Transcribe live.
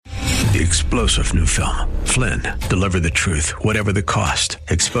The explosive new film, Flynn, deliver the truth, whatever the cost,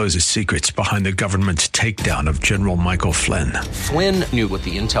 exposes secrets behind the government's takedown of General Michael Flynn. Flynn knew what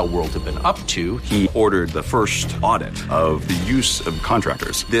the intel world had been up to. He ordered the first audit of the use of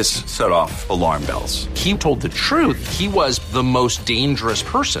contractors. This set off alarm bells. He told the truth. He was the most dangerous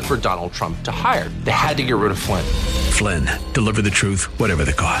person for Donald Trump to hire. They had to get rid of Flynn. Flynn, deliver the truth, whatever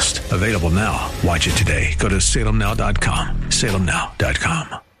the cost. Available now. Watch it today. Go to salemnow.com.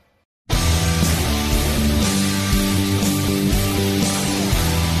 salemnow.com.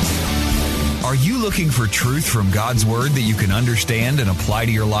 Are you looking for truth from God's Word that you can understand and apply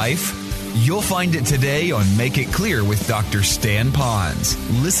to your life? You'll find it today on Make It Clear with Dr. Stan Pons.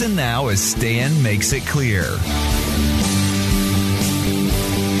 Listen now as Stan makes it clear.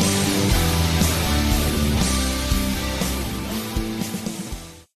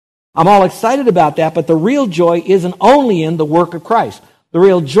 I'm all excited about that, but the real joy isn't only in the work of Christ. The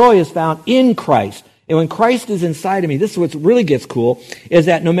real joy is found in Christ. And when Christ is inside of me, this is what really gets cool, is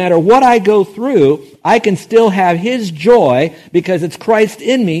that no matter what I go through, I can still have His joy because it's Christ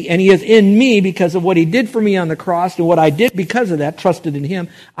in me, and He is in me because of what He did for me on the cross, and what I did because of that, trusted in Him,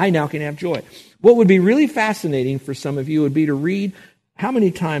 I now can have joy. What would be really fascinating for some of you would be to read how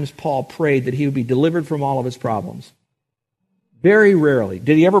many times Paul prayed that he would be delivered from all of his problems. Very rarely.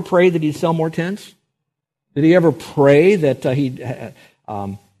 Did he ever pray that he'd sell more tents? Did he ever pray that he'd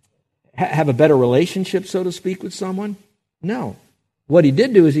have a better relationship, so to speak, with someone? No. What he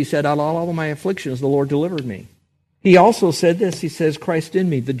did do is he said, out of all of my afflictions, the Lord delivered me. He also said this. He says, Christ in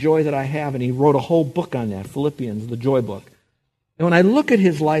me, the joy that I have. And he wrote a whole book on that, Philippians, the joy book. And when I look at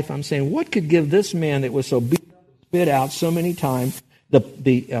his life, I'm saying, what could give this man that was so beat up and spit out so many times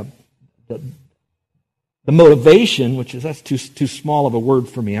the motivation, which is, that's too small of a word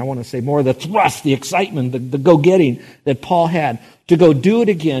for me. I want to say more the thrust, the excitement, the go-getting that Paul had to go do it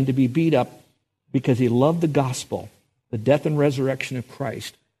again, to be beat up because he loved the gospel, the death and resurrection of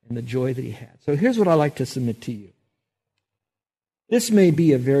Christ, and the joy that he had. So here's what I'd like to submit to you. This may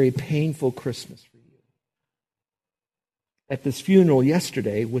be a very painful Christmas for you. At this funeral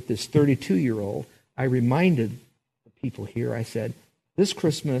yesterday with this 32-year-old, I reminded the people here, I said, this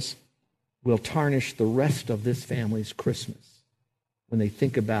Christmas will tarnish the rest of this family's Christmas when they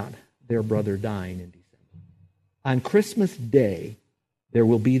think about their brother dying in December. On Christmas Day, there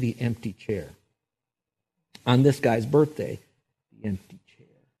will be the empty chair. On this guy's birthday, the empty chair.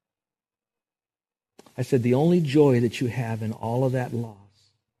 I said, the only joy that you have in all of that loss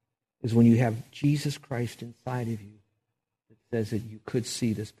is when you have Jesus Christ inside of you that says that you could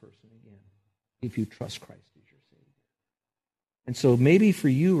see this person again if you trust Christ. And so maybe for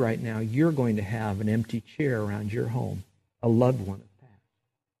you right now, you're going to have an empty chair around your home, a loved one has passed.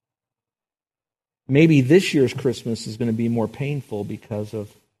 Maybe this year's Christmas is going to be more painful because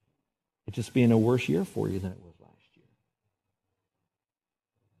of it just being a worse year for you than it was last year.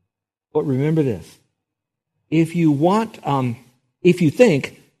 But remember this. If you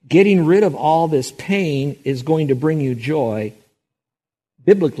think getting rid of all this pain is going to bring you joy,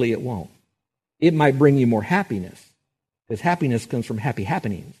 biblically it won't. It might bring you more happiness. Because happiness comes from happy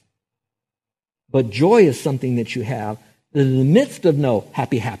happenings. But joy is something that you have that in the midst of no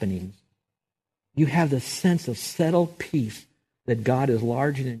happy happenings, you have the sense of settled peace that God is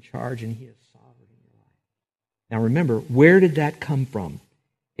large and in charge and He is sovereign in your life. Now remember, where did that come from?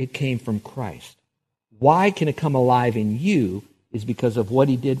 It came from Christ. Why can it come alive in you is because of what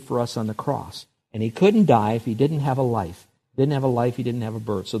He did for us on the cross. And He couldn't die if He didn't have a life. Didn't have a life, He didn't have a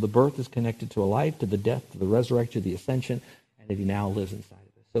birth. So the birth is connected to a life, to the death, to the resurrection, to the ascension, and that He now lives inside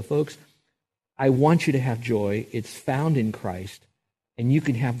of us. So folks, I want you to have joy. It's found in Christ, and you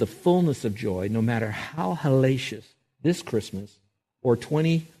can have the fullness of joy no matter how hellacious this Christmas or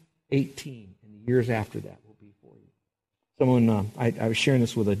 2018 and the years after that will be for you. Someone, I was sharing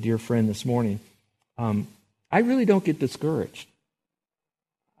this with a dear friend this morning. I really don't get discouraged.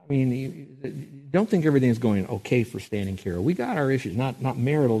 I mean, you don't think everything's going okay for Stan and Carol. We got our issues, not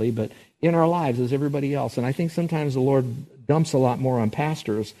maritally, but in our lives as everybody else. And I think sometimes the Lord dumps a lot more on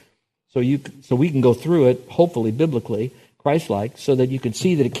pastors so we can go through it, hopefully biblically, Christ-like, so that you can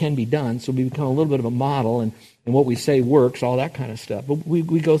see that it can be done. So we become a little bit of a model, and what we say works, all that kind of stuff. But we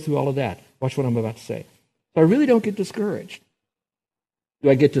go through all of that. Watch what I'm about to say. So I really don't get discouraged. Do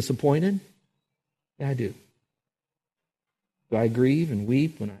I get disappointed? Yeah, I do. Do I grieve and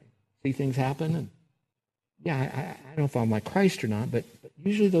weep when I see things happen? And yeah, I don't know if I'm like Christ or not, but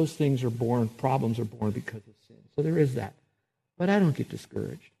usually those things are born, problems are born because of sin. So there is that. But I don't get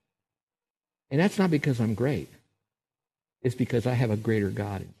discouraged. And that's not because I'm great. It's because I have a greater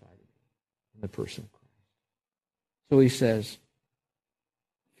God inside of me, in the person of Christ. So he says,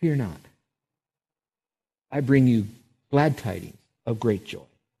 Fear not. I bring you glad tidings of great joy.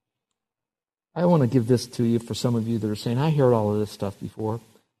 I want to give this to you for some of you that are saying, I heard all of this stuff before.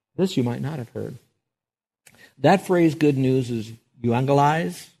 This you might not have heard. That phrase, good news, is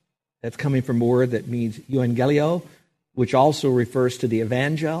euangelize. That's coming from a word that means euangelio, which also refers to the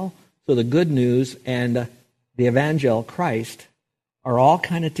evangel. So the good news and the evangel, Christ, are all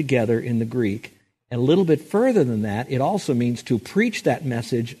kind of together in the Greek. And a little bit further than that, it also means to preach that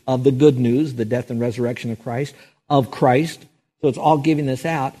message of the good news, the death and resurrection of Christ. So it's all giving this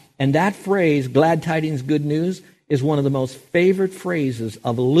out. And that phrase, glad tidings, good news, is one of the most favorite phrases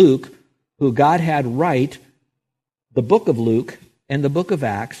of Luke, who God had write the book of Luke and the book of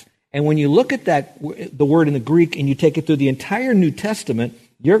Acts. And when you look at the word in the Greek, and you take it through the entire New Testament,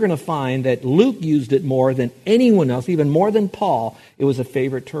 you're going to find that Luke used it more than anyone else, even more than Paul. It was a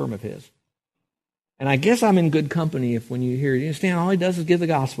favorite term of his. And I guess I'm in good company if when you hear, you understand, all he does is give the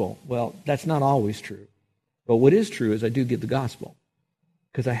gospel. Well, that's not always true. But what is true is I do give the gospel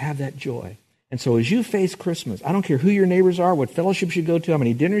because I have that joy. And so as you face Christmas, I don't care who your neighbors are, what fellowships you go to, how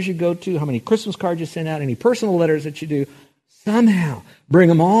many dinners you go to, how many Christmas cards you send out, any personal letters that you do, somehow bring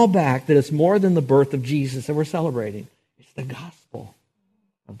them all back that it's more than the birth of Jesus that we're celebrating. It's the gospel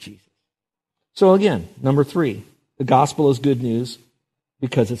of Jesus. So again, number 3, the gospel is good news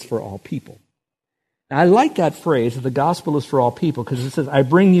because it's for all people. Now, I like that phrase that the gospel is for all people because it says, I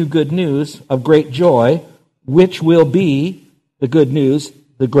bring you good news of great joy, which will be the good news,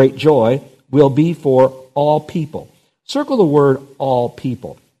 the great joy, will be for all people. Circle the word all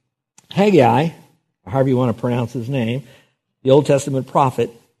people. Haggai, or however you want to pronounce his name, the Old Testament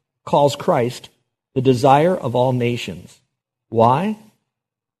prophet, calls Christ the desire of all nations. Why?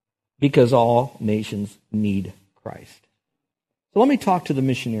 Because all nations need Christ. So let me talk to the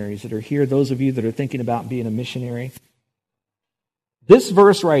missionaries that are here, those of you that are thinking about being a missionary. This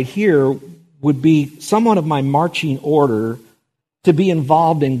verse right here would be somewhat of my marching order to be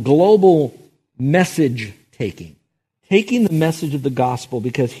involved in global message taking the message of the gospel,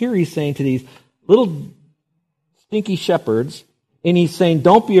 because here he's saying to these little stinky shepherds, and he's saying,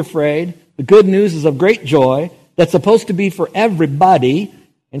 don't be afraid. The good news is of great joy that's supposed to be for everybody.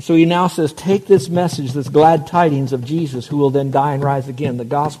 And so he now says, take this message, this glad tidings of Jesus, who will then die and rise again, the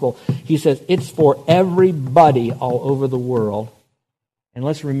gospel. He says, it's for everybody all over the world. And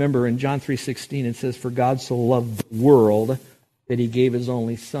let's remember in John 3:16, it says, for God so loved the world that he gave his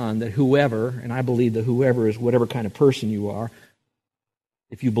only son, that whoever, and I believe that whoever is whatever kind of person you are,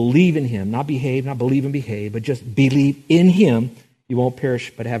 if you believe in him, not behave, not believe and behave, but just believe in him, you won't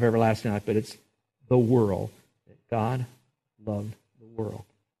perish but have everlasting life. But it's the world, that God loved the world.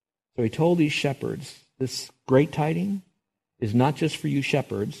 So he told these shepherds, this great tiding is not just for you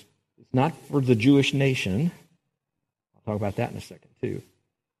shepherds. It's not for the Jewish nation. I'll talk about that in a second too.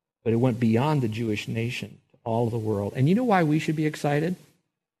 But it went beyond the Jewish nation to all of the world. And you know why we should be excited?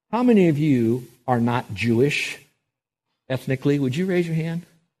 How many of you are not Jewish ethnically? Would you raise your hand?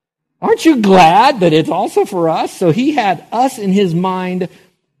 Aren't you glad that it's also for us? So he had us in his mind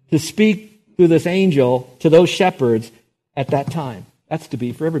to speak through this angel to those shepherds at that time. That's to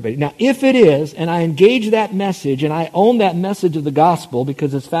be for everybody. Now, if it is, and I engage that message, and I own that message of the gospel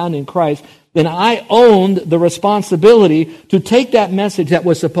because it's found in Christ, then I owned the responsibility to take that message that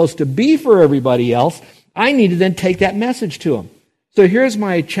was supposed to be for everybody else. I need to then take that message to them. So here's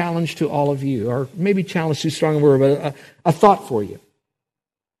my challenge to all of you, or maybe challenge too strong a word, but a thought for you.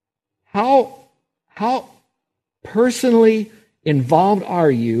 How personally involved are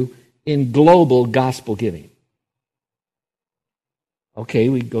you in global gospel giving? Okay,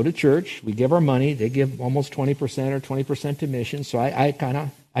 we go to church, we give our money, they give almost 20% or 20% to missions, so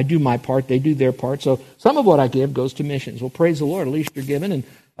I do my part, they do their part, so some of what I give goes to missions. Well, praise the Lord, at least you're giving, and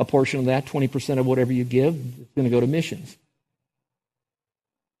a portion of that, 20% of whatever you give, is going to go to missions.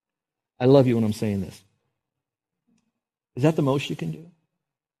 I love you when I'm saying this. Is that the most you can do?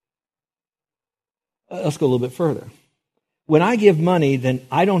 Let's go a little bit further. When I give money, then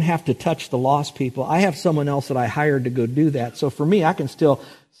I don't have to touch the lost people. I have someone else that I hired to go do that. So for me, I can still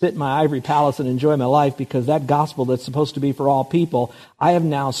sit in my ivory palace and enjoy my life because that gospel that's supposed to be for all people, I have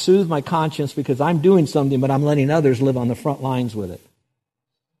now soothed my conscience because I'm doing something, but I'm letting others live on the front lines with it.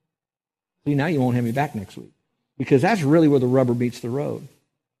 See, now you won't have me back next week because that's really where the rubber meets the road.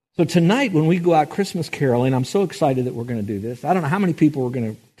 So tonight when we go out Christmas caroling, I'm so excited that we're going to do this. I don't know how many people we're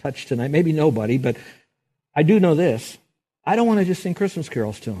going to touch tonight, maybe nobody, but I do know this. I don't want to just sing Christmas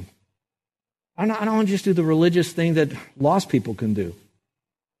carols to them. I don't want to just do the religious thing that lost people can do.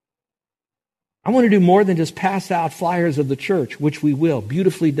 I want to do more than just pass out flyers of the church, which we will.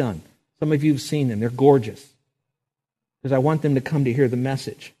 Beautifully done. Some of you have seen them. They're gorgeous. because I want them to come to hear the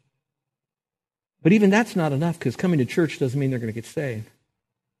message. But even that's not enough, because coming to church doesn't mean they're going to get saved.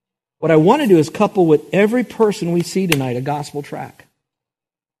 What I want to do is couple with every person we see tonight a gospel tract.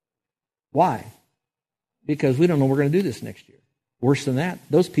 Why? Because we don't know we're going to do this next year. Worse than that,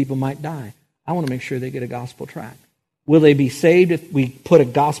 those people might die. I want to make sure they get a gospel tract. Will they be saved if we put a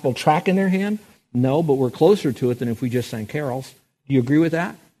gospel tract in their hand? No, but we're closer to it than if we just sang carols. Do you agree with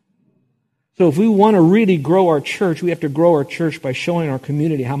that? So if we want to really grow our church, we have to grow our church by showing our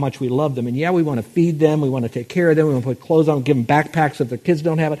community how much we love them. And yeah, we want to feed them, we want to take care of them, we want to put clothes on, give them backpacks if their kids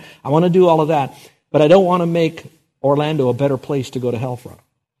don't have it. I want to do all of that. But I don't want to make Orlando a better place to go to hell from.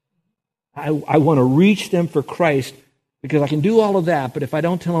 I want to reach them for Christ, because I can do all of that, but if I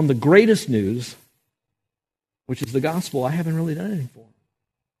don't tell them the greatest news, which is the gospel, I haven't really done anything for them.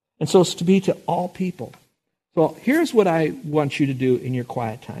 And so it's to be to all people. So here's what I want you to do in your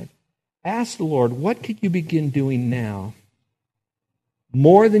quiet time. Ask the Lord, what could you begin doing now,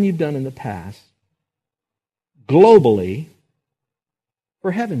 more than you've done in the past, globally,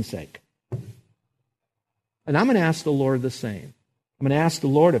 for heaven's sake? And I'm going to ask the Lord the same. I'm going to ask the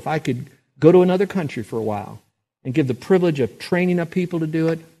Lord if I could go to another country for a while and give the privilege of training up people to do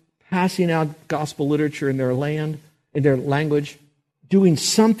it, passing out gospel literature in their land, in their language, doing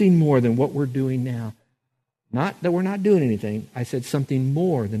something more than what we're doing now. Not that we're not doing anything. I said something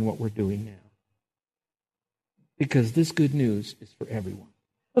more than what we're doing now. Because this good news is for everyone.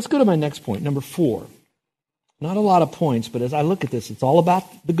 Let's go to my next point, number 4. Not a lot of points, but as I look at this, it's all about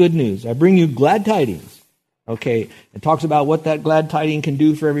the good news. I bring you glad tidings. Okay, it talks about what that glad tiding can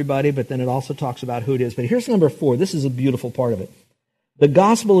do for everybody, but then it also talks about who it is. But here's number 4. This is a beautiful part of it. The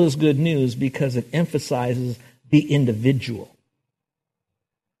gospel is good news because it emphasizes the individual.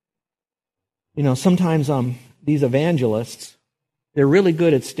 You know, sometimes these evangelists, they're really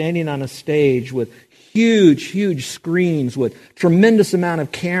good at standing on a stage with huge screens with tremendous amount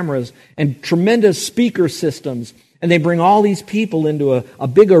of cameras and tremendous speaker systems. And they bring all these people into a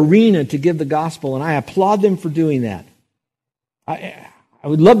big arena to give the gospel, and I applaud them for doing that. I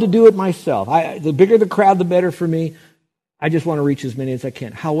would love to do it myself. The bigger the crowd, the better for me. I just want to reach as many as I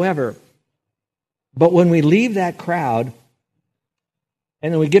can. However, but when we leave that crowd,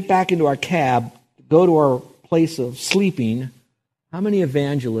 and then we get back into our cab, go to our place of sleeping, how many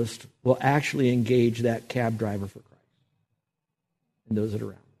evangelists will actually engage that cab driver for Christ and those that are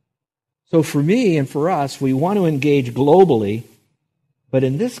around? So for me and for us, we want to engage globally, but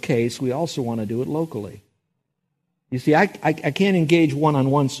in this case, we also want to do it locally. You see, I can't engage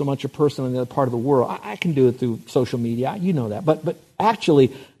one-on-one so much a person in the other part of the world. I can do it through social media. You know that. But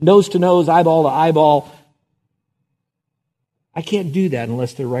actually, nose to nose, eyeball to eyeball, I can't do that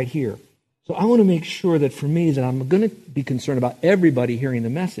unless they're right here. So I want to make sure that for me, that I'm going to be concerned about everybody hearing the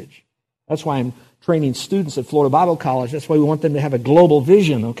message. That's why I'm training students at Florida Bible College. That's why we want them to have a global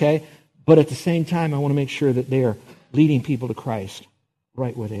vision, okay? But at the same time, I want to make sure that they are leading people to Christ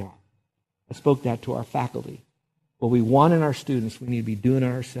right where they are. I spoke that to our faculty. What we want in our students, we need to be doing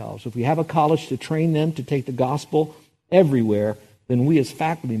it ourselves. If we have a college to train them to take the gospel everywhere, then we as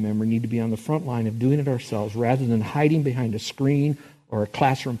faculty members need to be on the front line of doing it ourselves rather than hiding behind a screen or a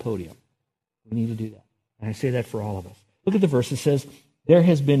classroom podium. We need to do that. And I say that for all of us. Look at the verse. It says, there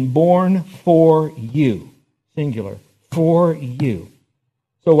has been born for you, singular, for you.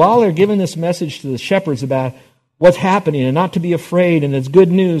 So while they're giving this message to the shepherds about what's happening and not to be afraid and it's good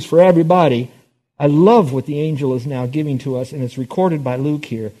news for everybody, I love what the angel is now giving to us, and it's recorded by Luke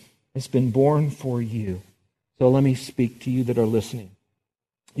here. It's been born for you. So let me speak to you that are listening.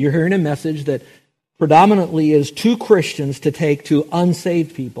 You're hearing a message that predominantly is to Christians to take to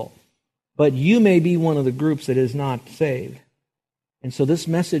unsaved people. But you may be one of the groups that is not saved. And so this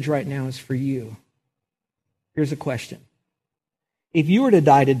message right now is for you. Here's a question. If you were to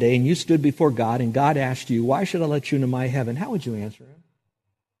die today and you stood before God and God asked you, why should I let you into my heaven? How would you answer him?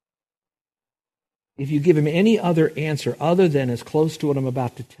 If you give him any other answer other than as close to what I'm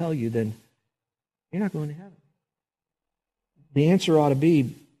about to tell you, then you're not going to heaven. The answer ought to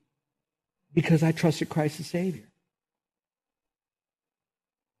be, because I trusted Christ as Savior.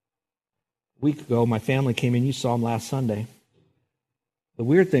 A week ago, my family came in. You saw them last Sunday. The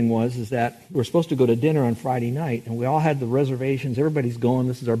weird thing was that we were supposed to go to dinner on Friday night, and we all had the reservations. Everybody's going.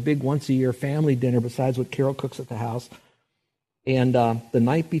 This is our big once-a-year family dinner besides what Carol cooks at the house. And the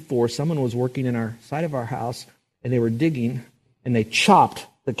night before, someone was working in our side of our house, and they were digging, and they chopped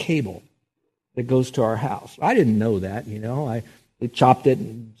the cable that goes to our house. I didn't know that, you know. They chopped it,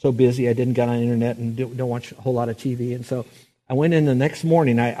 and so busy I didn't get on the internet and don't watch a whole lot of TV. And so I went in the next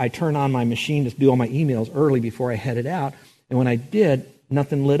morning. I turned on my machine to do all my emails early before I headed out. And when I did,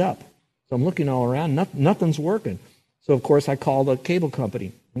 nothing lit up. So I'm looking all around. Nothing's working. So, of course, I called a cable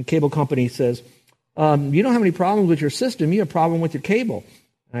company. And the cable company says, you don't have any problems with your system. You have a problem with your cable.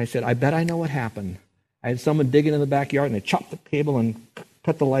 And I said, I bet I know what happened. I had someone digging in the backyard, and they chopped the cable and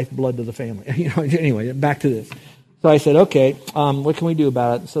cut the lifeblood to the family. Anyway, back to this. So I said, okay, what can we do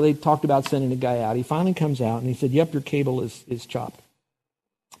about it? So they talked about sending a guy out. He finally comes out, and he said, yep, your cable is chopped.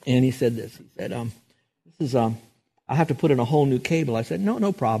 And he said this. He said, I have to put in a whole new cable. I said,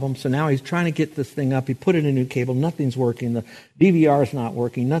 no problem. So now he's trying to get this thing up. He put in a new cable. Nothing's working. The DVR is not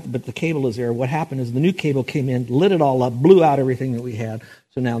working. Nothing, but the cable is there. What happened is the new cable came in, lit it all up, blew out everything that we had.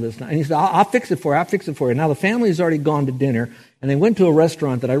 So now there's not. And he said, I'll fix it for you. I'll fix it for you. Now the family has already gone to dinner, and they went to a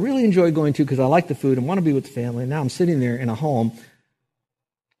restaurant that I really enjoy going to because I like the food and want to be with the family. And now I'm sitting there in a home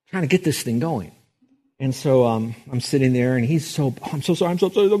trying to get this thing going. And so I'm sitting there, and I'm so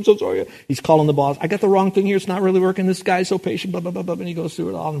sorry. He's calling the boss. I got the wrong thing here. It's not really working. This guy's so patient, blah, blah, blah, blah. And he goes through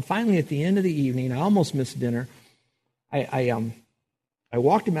it all. And finally, at the end of the evening, I almost missed dinner. I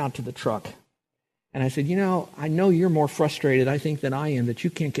walked him out to the truck, and I said, I know you're more frustrated, I think, than I am that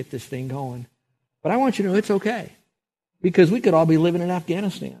you can't get this thing going. But I want you to know it's okay, because we could all be living in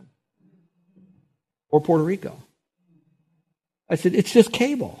Afghanistan or Puerto Rico. I said, it's just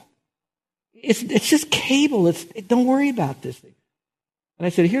cable. It's just cable. Don't worry about this thing. And I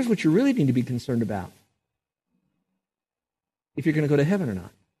said, here's what you really need to be concerned about. If you're going to go to heaven or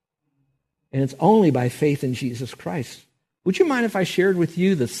not. And it's only by faith in Jesus Christ. Would you mind if I shared with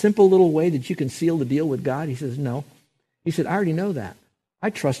you the simple little way that you can seal the deal with God? He says, no. He said, I already know that.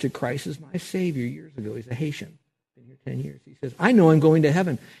 I trusted Christ as my Savior years ago. He's a Haitian. Been here 10 years. He says, I know I'm going to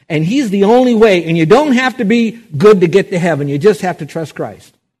heaven. And He's the only way. And you don't have to be good to get to heaven. You just have to trust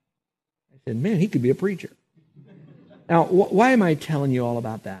Christ. I said, man, he could be a preacher. Now, why am I telling you all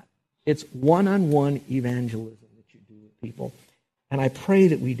about that? It's one-on-one evangelism that you do with people. And I pray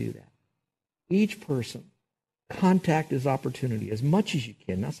that we do that. Each person, contact his opportunity as much as you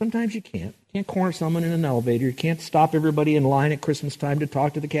can. Now, sometimes you can't. You can't corner someone in an elevator. You can't stop everybody in line at Christmas time to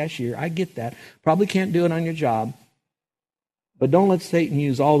talk to the cashier. I get that. Probably can't do it on your job. But don't let Satan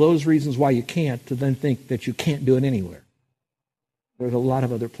use all those reasons why you can't to then think that you can't do it anywhere. There's a lot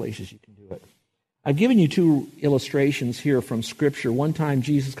of other places you can do it. I've given you two illustrations here from Scripture. One time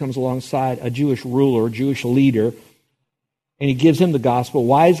Jesus comes alongside a Jewish ruler, a Jewish leader, and he gives him the gospel.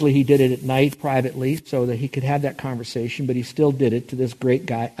 Wisely, he did it at night privately so that he could have that conversation, but he still did it to this great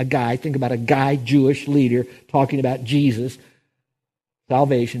guy, think about a guy, Jewish leader, talking about Jesus,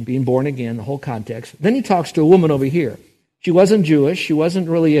 salvation, being born again, the whole context. Then he talks to a woman over here. She wasn't Jewish. She wasn't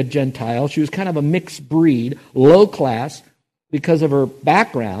really a Gentile. She was kind of a mixed breed, low class, because of her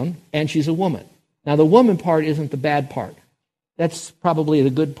background, and she's a woman. Now, the woman part isn't the bad part. That's probably the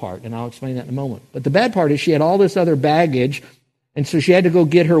good part, and I'll explain that in a moment. But the bad part is she had all this other baggage, and so she had to go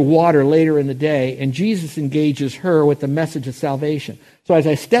get her water later in the day, and Jesus engages her with the message of salvation. So as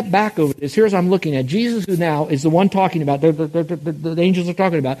I step back over this, here's what I'm looking at. Jesus, who now is the one talking about, the angels are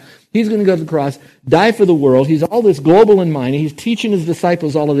talking about, he's going to go to the cross, die for the world. He's all this global in mind. He's teaching his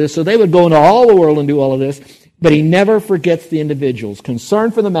disciples all of this, so they would go into all the world and do all of this. But he never forgets the individuals,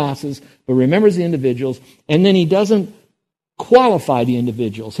 concerned for the masses, but remembers the individuals. And then he doesn't qualify the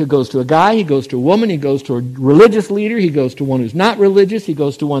individuals. He goes to a guy, he goes to a woman, he goes to a religious leader, he goes to one who's not religious, he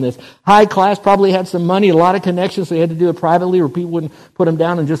goes to one that's high class, probably had some money, a lot of connections, so he had to do it privately where people wouldn't put him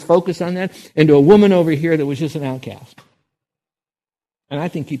down and just focus on that, and to a woman over here that was just an outcast. And I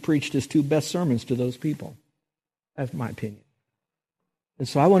think he preached his two best sermons to those people. That's my opinion. And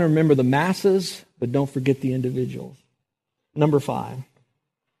so I want to remember the masses, but don't forget the individuals. Number 5.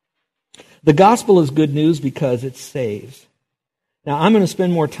 The gospel is good news because it saves. Now, I'm going to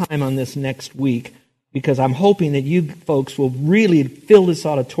spend more time on this next week because I'm hoping that you folks will really fill this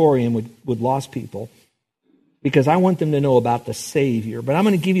auditorium with lost people because I want them to know about the Savior. But I'm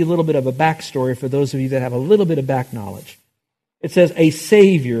going to give you a little bit of a backstory for those of you that have a little bit of back knowledge. It says, a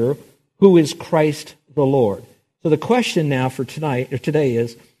Savior who is Christ the Lord. So the question now for today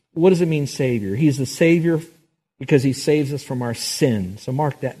is, what does it mean, Savior? He's the Savior because He saves us from our sin. So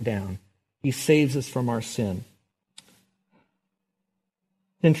mark that down. He saves us from our sin.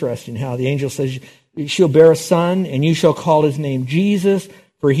 Interesting how the angel says, she'll bear a son, and you shall call his name Jesus,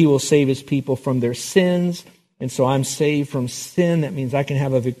 for he will save his people from their sins. And so I'm saved from sin. That means I can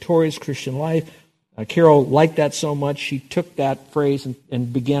have a victorious Christian life. Carol liked that so much, she took that phrase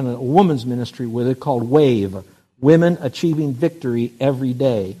and began a woman's ministry with it called WAVE, Women Achieving Victory Every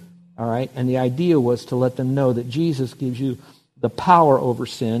Day. All right? And the idea was to let them know that Jesus gives you the power over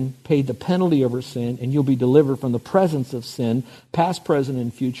sin, paid the penalty over sin, and you'll be delivered from the presence of sin, past, present,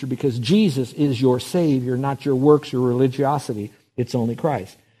 and future, because Jesus is your Savior, not your works or religiosity. It's only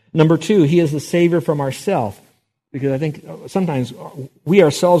Christ. Number 2, He is the Savior from ourself. Because I think sometimes we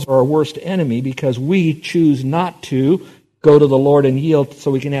ourselves are our worst enemy because we choose not to go to the Lord and yield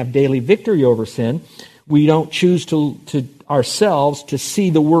so we can have daily victory over sin. We don't choose to ourselves to see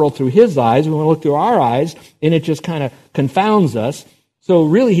the world through His eyes. We want to look through our eyes, and it just kind of confounds us. So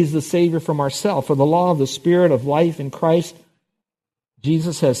really, He's the Savior from ourselves. For the law of the Spirit of life in Christ,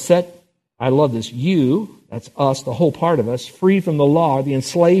 Jesus has set, I love this, you, that's us, the whole part of us, free from the law, the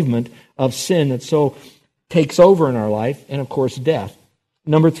enslavement of sin that so takes over in our life, and of course, death.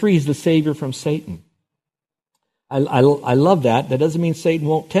 Number 3, He's the Savior from Satan. I love that. That doesn't mean Satan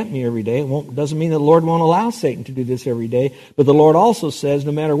won't tempt me every day. It doesn't mean the Lord won't allow Satan to do this every day. But the Lord also says,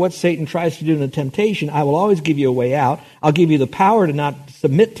 no matter what Satan tries to do in a temptation, I will always give you a way out. I'll give you the power to not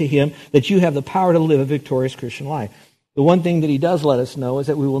submit to him, that you have the power to live a victorious Christian life. The one thing that he does let us know is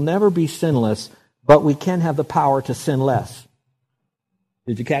that we will never be sinless, but we can have the power to sin less.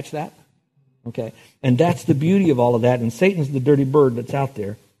 Did you catch that? Okay. And that's the beauty of all of that. And Satan's the dirty bird that's out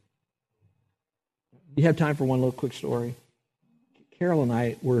there. You have time for one little quick story? Carol and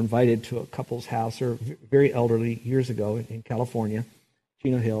I were invited to a couple's house. They're very elderly, years ago in California,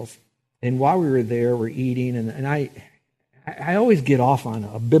 Chino Hills. And while we were there, we're eating, and I always get off on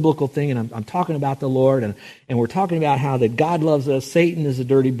a biblical thing, and I'm talking about the Lord, and we're talking about how that God loves us, Satan is a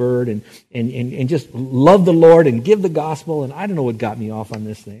dirty bird, and just love the Lord and give the gospel. And I don't know what got me off on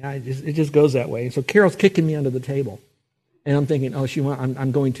this thing. It just goes that way. And so Carol's kicking me under the table. And I'm thinking,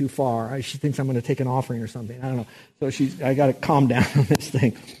 I'm going too far. She thinks I'm going to take an offering or something. I don't know. So I got to calm down on this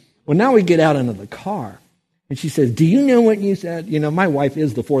thing. Well, now we get out into the car. And she says, do you know what you said? You know, my wife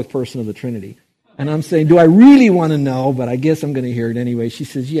is the fourth person of the Trinity. And I'm saying, do I really want to know? But I guess I'm going to hear it anyway. She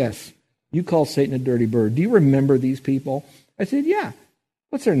says, yes, you call Satan a dirty bird. Do you remember these people? I said, yeah.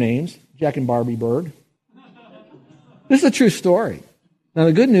 What's their names? Jack and Barbie Bird. This is a true story. Now,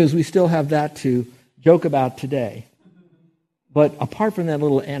 the good news, we still have that to joke about today. But apart from that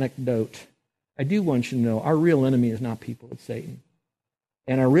little anecdote, I do want you to know our real enemy is not people, it's Satan.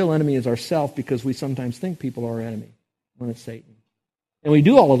 And our real enemy is ourselves, because we sometimes think people are our enemy when it's Satan. And we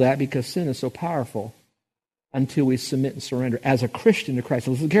do all of that because sin is so powerful until we submit and surrender as a Christian to Christ.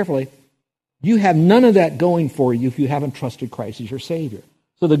 Listen carefully. You have none of that going for you if you haven't trusted Christ as your Savior.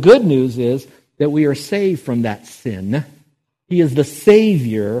 So the good news is that we are saved from that sin. He is the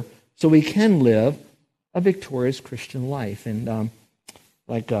Savior, so we can live a victorious Christian life. And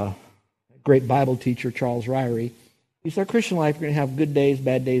like a great Bible teacher, Charles Ryrie, he said, our Christian life, we're going to have good days,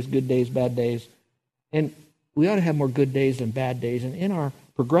 bad days, good days, bad days. And we ought to have more good days than bad days. And in our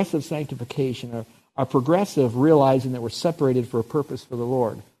progressive sanctification, our progressive realizing that we're separated for a purpose for the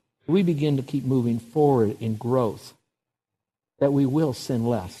Lord, we begin to keep moving forward in growth, that we will sin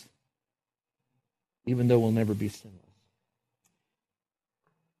less, even though we'll never be sinless.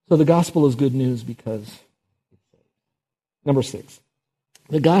 So the gospel is good news because, number 6,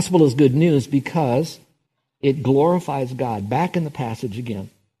 the gospel is good news because it glorifies God. Back in the passage again.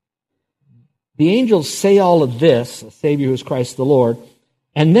 The angels say all of this, a Savior who is Christ the Lord,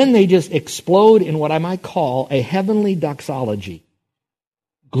 and then they just explode in what I might call a heavenly doxology.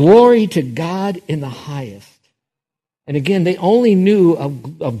 Glory to God in the highest. And again, they only knew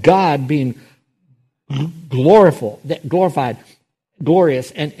of God being glorified, glorious,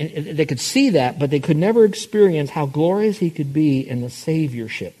 and they could see that, but they could never experience how glorious he could be in the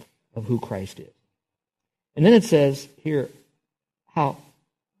saviorship of who Christ is. And then it says here how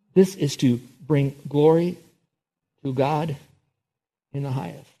this is to bring glory to God in the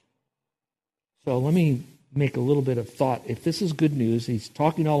highest. So let me make a little bit of thought. If this is good news, he's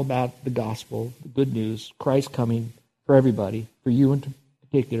talking all about the gospel, the good news, Christ coming for everybody, for you in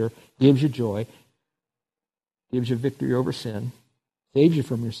particular, gives you joy, gives you victory over sin, saves you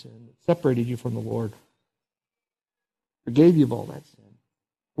from your sin, separated you from the Lord, forgave you of all that sin.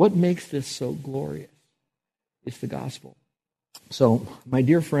 What makes this so glorious? It's the gospel. So, my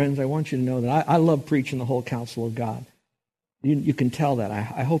dear friends, I want you to know that I love preaching the whole counsel of God. You can tell that.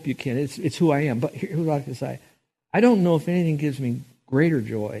 I hope you can. It's who I am. But here's what I have to say. I don't know if anything gives me greater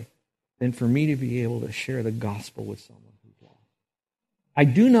joy than for me to be able to share the gospel with someone who's lost. I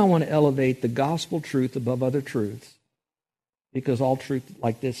do not want to elevate the gospel truth above other truths, because all truth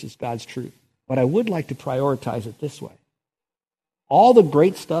like this is God's truth. But I would like to prioritize it this way. All the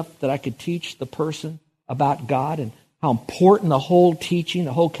great stuff that I could teach the person about God and how important the whole teaching,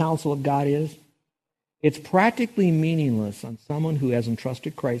 the whole counsel of God is, it's practically meaningless on someone who hasn't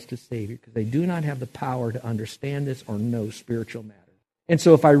trusted Christ as Savior, because they do not have the power to understand this or know spiritual matters. And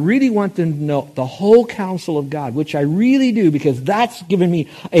so if I really want to know the whole counsel of God, which I really do, because that's given me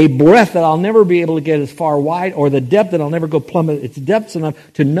a breadth that I'll never be able to get as far wide, or the depth that I'll never go plummet its depths enough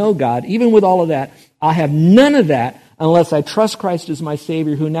to know God, even with all of that, I have none of that unless I trust Christ as my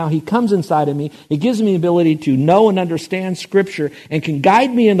Savior, who now He comes inside of me. He gives me the ability to know and understand Scripture and can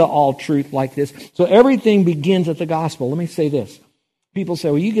guide me into all truth like this. So everything begins at the gospel. Let me say this. People say,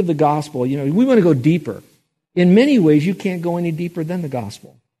 well, you give the gospel, we want to go deeper. In many ways, you can't go any deeper than the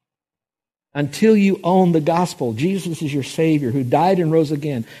gospel. Until you own the gospel, Jesus is your Savior who died and rose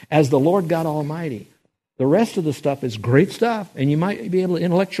again as the Lord God Almighty. The rest of the stuff is great stuff, and you might be able to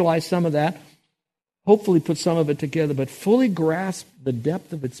intellectualize some of that, hopefully put some of it together, but fully grasp the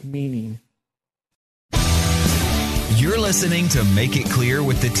depth of its meaning. You're listening to Make It Clear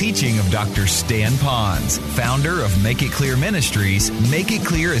with the teaching of Dr. Stan Ponz, founder of Make It Clear Ministries. Make It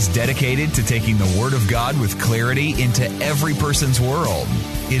Clear is dedicated to taking the Word of God with clarity into every person's world.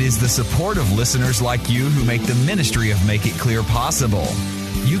 It is the support of listeners like you who make the ministry of Make It Clear possible.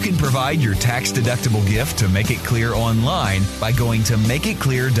 You can provide your tax-deductible gift to Make It Clear online by going to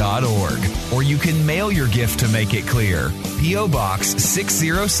makeitclear.org, or you can mail your gift to Make It Clear, P.O. Box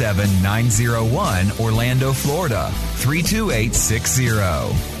 607901, Orlando, Florida 32860.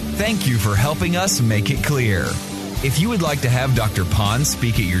 Thank you for helping us make it clear. If you would like to have Dr. Ponz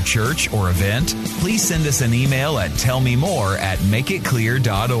speak at your church or event, please send us an email at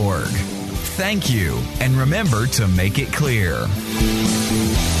tellmemore@makeitclear.org. Thank you, and remember to make it clear.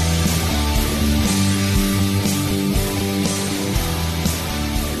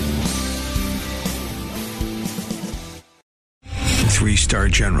 Three-star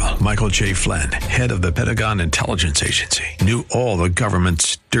General Michael J. Flynn, head of the Pentagon Intelligence Agency, knew all the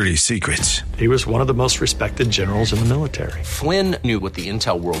government's dirty secrets. He was one of the most respected generals in the military. Flynn knew what the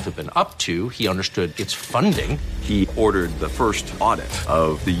intel world had been up to. He understood its funding. He ordered the first audit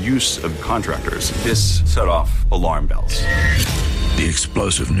of the use of contractors. This set off alarm bells. The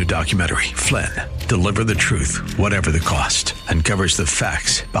explosive new documentary, Flynn, Deliver the Truth, Whatever the Cost, uncovers the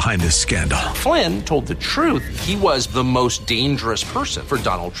facts behind this scandal. Flynn told the truth. He was the most dangerous person for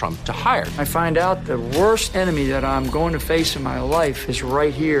Donald Trump to hire. I find out the worst enemy that I'm going to face in my life is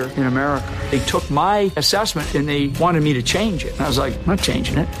right here in America. They took my assessment and they wanted me to change it. And I was like, I'm not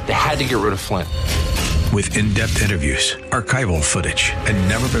changing it. They had to get rid of Flynn. With in-depth interviews, archival footage, and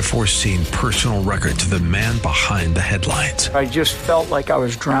never-before-seen personal records of the man behind the headlines. I just felt like I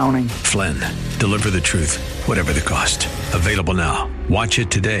was drowning. Flynn, Deliver the Truth, Whatever the Cost. Available now. Watch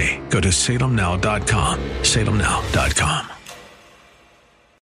it today. Go to salemnow.com. salemnow.com.